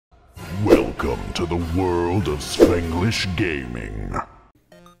Welcome to the world of Spanglish Gaming.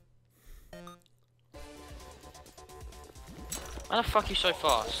 Why the fuck are you so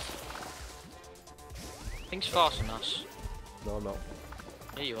fast? Things faster than us. No, I'm not.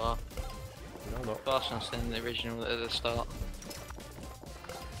 Here you are. No, I'm not. Faster than us than the original at the start.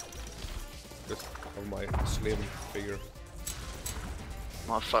 Just on my slim figure.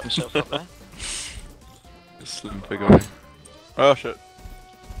 Might have fucked himself up there. Slim figure. Oh shit.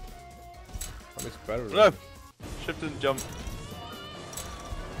 And it's better than No! Shift didn't jump.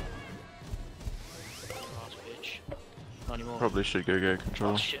 Last bitch. Not anymore. Probably should go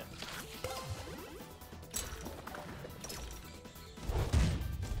control. Oh shit.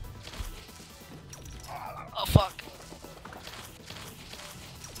 Oh fuck.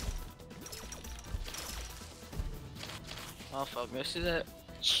 Oh fuck, this is it.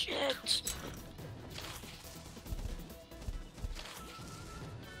 Shit.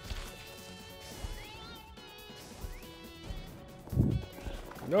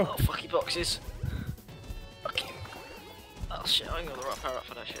 No! Oh fucky boxes. Fuck you. Oh shit, I ain't got the right power up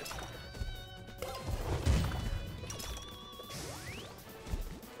for that shit.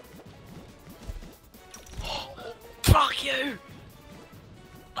 Fuck you!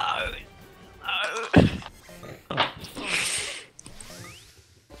 No! No!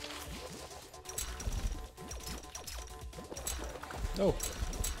 No!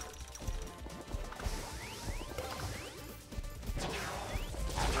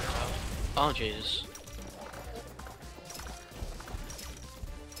 Oh Jesus.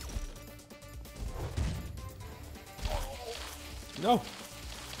 No!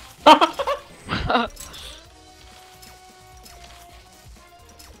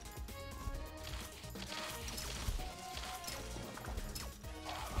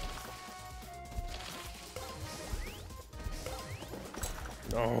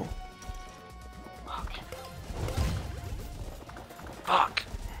 No! Fuck. Fuck.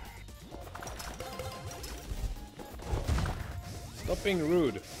 Stop being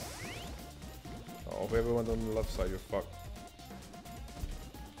rude! Oh, if everyone on the left side, you're fucked.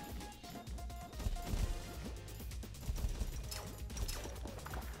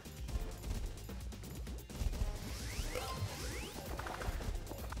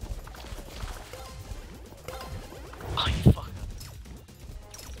 Oh, you fucker.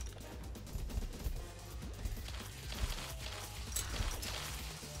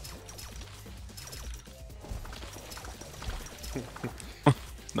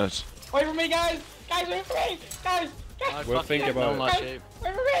 Nice. Wait for me, guys! Guys, wait for me! Guys! Guys! We'll think about it. My shape.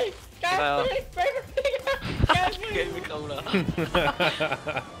 Wait for me! Guys, wait for me! Guys, Get in the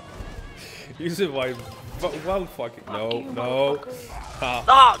corner. You survived. Well, fucking. No, you, no.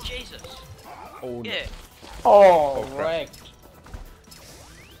 Ah. Oh, Jesus. Oh, no. Yeah. Oh, crap. wrecked.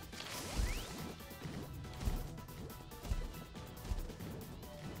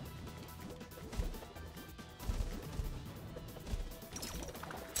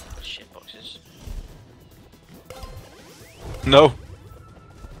 Shit boxes. No!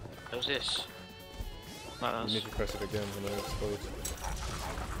 What was this? Like You us. need to press it again when I explode.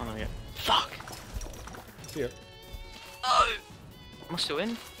 Oh no, yeah. Fuck! Here. No! Am I still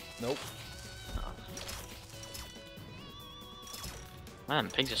in? Nope. Oh. Man,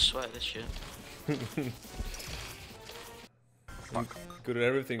 pings are sweat this shit. I'm good at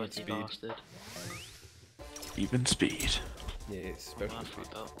everything with Bloody speed. bastard. Even speed. Yes, Oh, special I speed.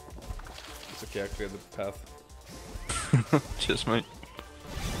 fucked up. It's okay, I cleared the path. Cheers, mate.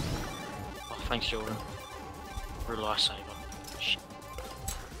 Oh, thanks, Jordan. Real lifesaver. Shit.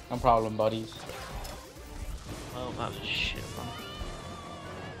 No problem, buddies. Well, that was a shit one.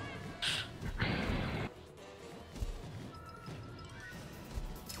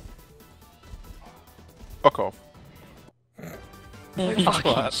 Fuck off.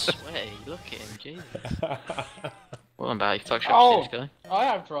 Fucking sweaty, look at him, Jesus. Well, I'm about you fuck shot Oh. this guy. I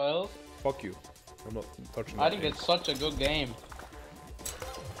have trials. Fuck you. I'm not touching I that think thing. it's such a good game.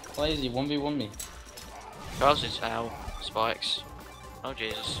 Lazy, 1v1 me. Charles is how spikes. Oh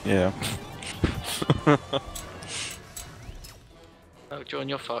Jesus. Yeah. Oh Jordan,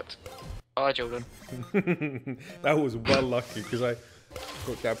 you're fucked. Bye Jordan. That was well lucky because I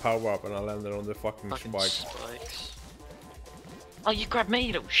got that power up and I landed on the fucking Fucking spike. spikes. Oh, you grabbed me,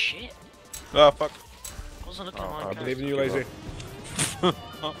 you little shit. Ah, fuck. I wasn't looking Oh, at I my believe in gun. you, Lazy.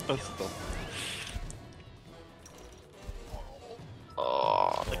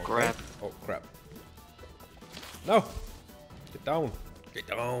 Oh, the grab. Oh crap. No! Get down! Get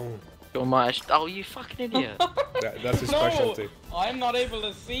down! You're my. Oh, you fucking idiot. That's his No! specialty. I'm not able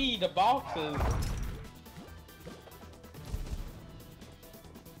to see the boxes.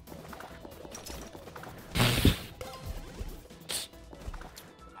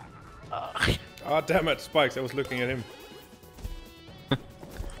 Oh damn it, Spikes! I was looking at him.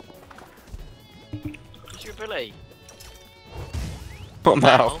 What's your ability? What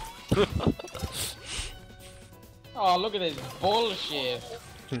now? Oh, look at this bullshit.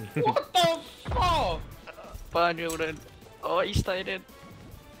 What the fuck? Bye, Jordan. Oh, he stayed in.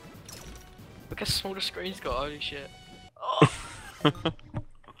 Look how small the screen's got. Holy shit. Oh. I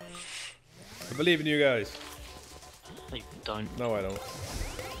believe in you guys. No, you don't. No, I don't.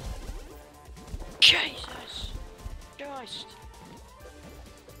 Jesus. Christ.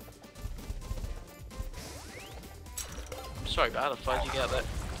 I'm sorry, but how the fuck did you get that?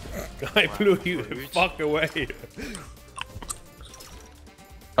 I blew you the rude. fuck away.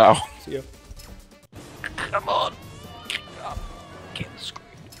 Ow. See ya. Come on. Oh, get the screen.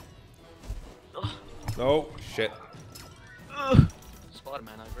 No, shit.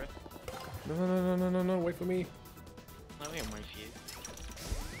 Spider-Man over it. No, wait for me. No, we don't wait for you.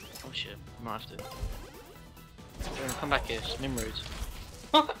 Oh shit, I might have to. Come back here, it's Nimrod.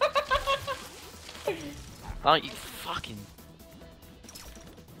 Aren't you fucking...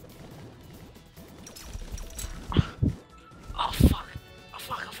 Oh fuck! Oh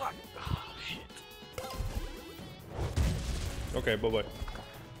fuck! Oh fuck! Oh shit. Okay, bye-bye.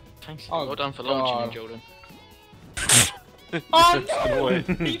 Thanks. Oh, well done for God. launching me, Jordan. Oh no!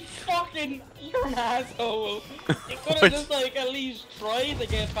 He fucking... You're an asshole. You could have just like at least tried to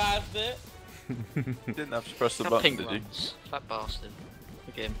get past it. Didn't have to press the How button, pink did you? runs. Fat bastard.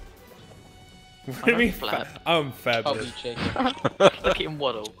 Look at him. What do you mean flap. I'm Probably fabulous. chicken. Look at him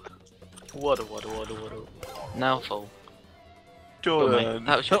waddle. Waddle. Now fall. Jordan,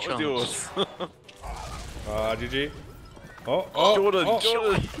 that was your yours. GG. Oh, Jordan, oh.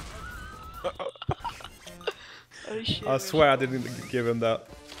 Jordan. Oh shit. I swear I didn't give him that.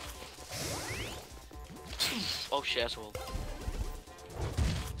 Oh shit, that's all.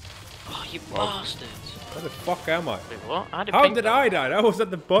 Oh, you bastard. Where the fuck am I? Wait, what? I had a How pink did one. I die? I was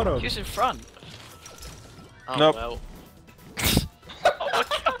at the bottom. He was in front. Oh Nope. well. Oh my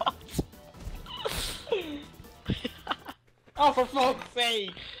god. Oh, for fuck's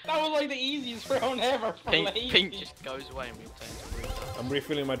sake! That was like the easiest round ever for lazy. Pink just goes away and we turn to real stuff. I'm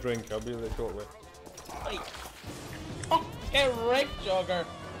refilling my drink. I'll be there shortly. Wait. Oh, get wrecked, Jogger.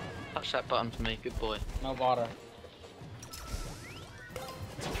 Touch that button for me, good boy. No bother.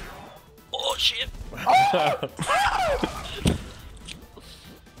 Oh shit! Oh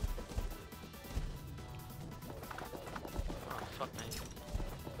fuck me.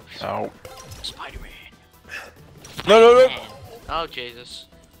 Ow. Spider-Man. No. Oh Jesus.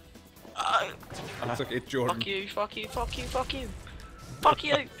 Oh, Looks like it's Jordan. fuck you, fuck you, fuck you, fuck you. Fuck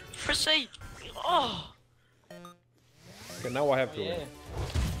you! Proceed! Oh! Okay, now I have to Yeah. win.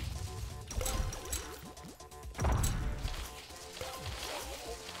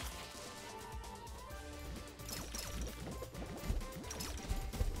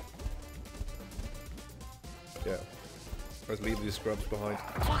 Yeah. Let's leave these scrubs behind.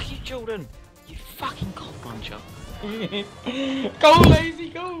 Fuck you, Jordan! You fucking cock puncher. Go, lazy,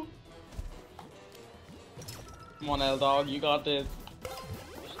 go! Come on, L-Dog, you got this.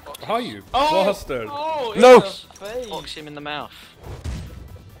 How you Oh! bastard? Oh, No! in the face. Box him in the mouth.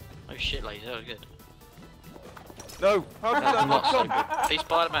 Oh shit, ladies, that was good. No. How did that That's not not so come? good. Be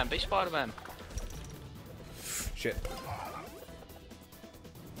Spider-Man, be Spider-Man. Shit.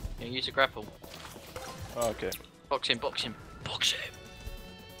 Yeah, use a grapple. Oh, okay. Box him, box him, box him!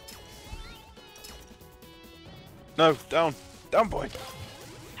 No, down. Down, boy.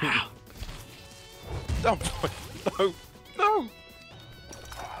 Ow! Down, boy. No.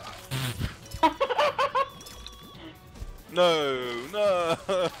 No. No.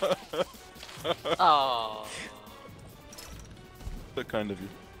 Oh. So kind of you.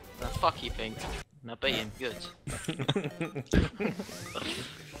 Now fuck you, Pink. Now beat him, good.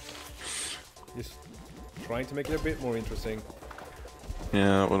 Just trying to make it a bit more interesting.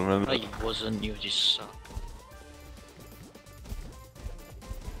 Yeah, that would have No, you wasn't, you just suck.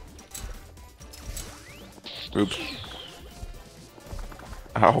 been. Oops.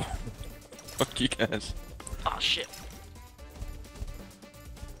 Ow. Fuck you guys. Oh shit.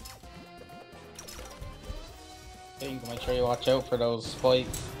 Pink, make sure you watch out for those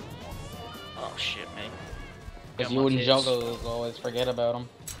spikes. Oh shit, mate. Because Get you my and tits. Juggles always forget about them.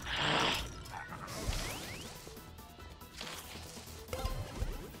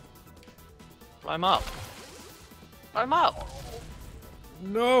 Climb up. Climb up.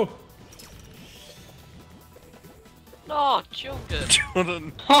 No! No, Jordan.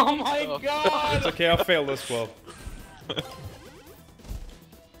 Jordan. Oh my Oh, It's god! okay, I failed this well.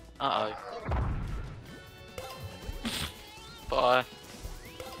 Uh oh. Bye.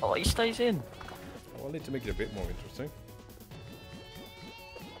 Oh, he stays in. Well, I need to make it a bit more interesting.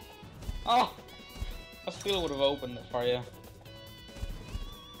 Oh! I still would have opened it for you.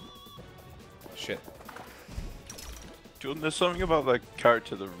 Shit. Jordan, there's something about that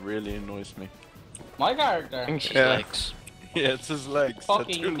character that really annoys me. My character. I think it's his Yeah. legs. Yeah, it's his legs. They're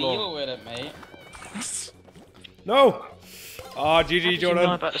Fucking too deal long. with it, mate. No! Ah, How GG, did you know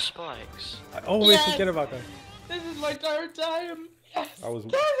Jordan. about the spikes? I always Yes! forget about that. This is my third time. Yes. I was-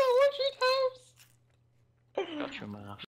 There's a witchy house. Got your mouth.